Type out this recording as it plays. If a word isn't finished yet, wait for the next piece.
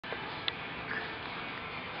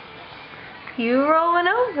You rolling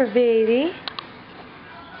over, baby.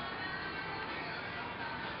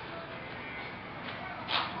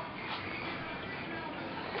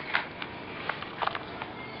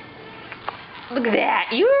 Look at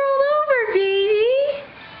that. You rolled over, baby.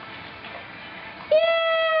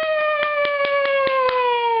 Yay!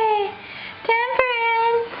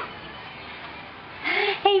 Temperance.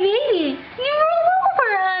 Hey, baby. You rolled over,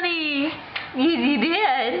 honey. You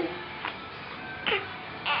did.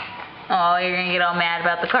 Oh, you're going to get all mad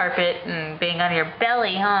about the carpet and being on your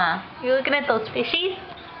belly, huh? You looking at those fishies?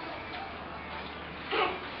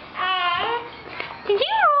 Did you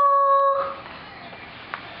roll?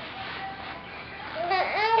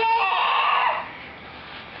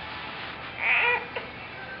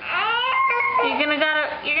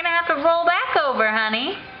 You're gonna have to roll back over,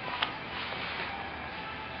 honey.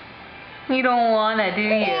 You don't wanna, do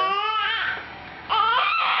you?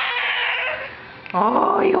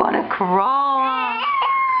 Oh, you wanna crawl?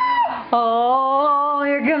 Oh,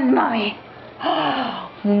 here comes mommy.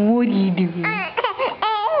 What are you doing?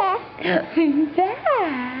 Who's that?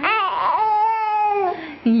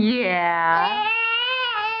 Yeah.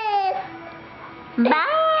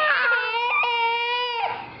 Bye.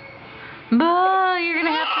 Boo, you're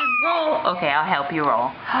gonna have to roll. Okay, I'll help you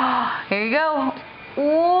roll. Here you go.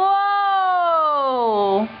 Whoa!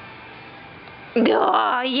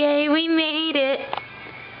 Oh, yay, we made it.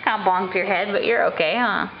 I bonked your head, but you're okay,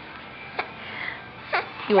 huh?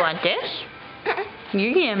 You want this?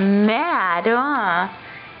 You're getting mad, huh?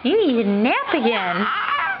 You need to nap again.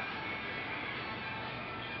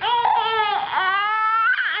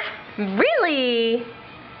 Really?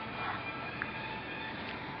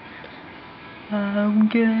 I'm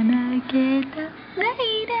gonna get the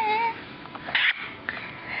lady.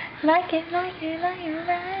 Like it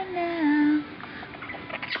right now.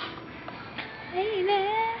 Lady.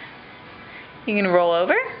 You gonna roll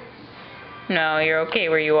over? No, you're okay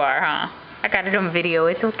where you are, huh? I got it on video,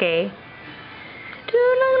 it's okay. Do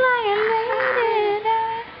look like a lady.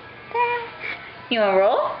 You wanna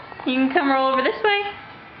roll? You can come roll over this way.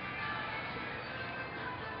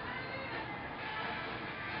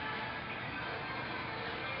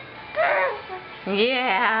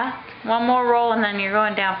 Yeah. One more roll and then you're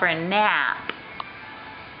going down for a nap.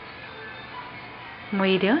 What are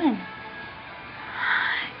you doing?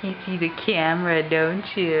 You see the camera, don't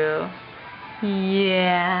you?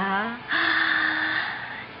 Yeah.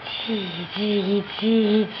 Gee.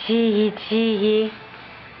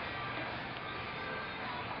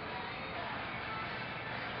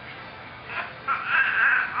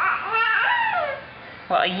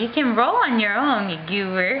 Well, you can roll on your own, you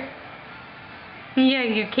goober. Yeah,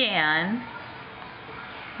 you can.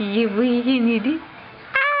 What can you do?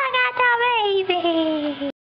 I got the baby.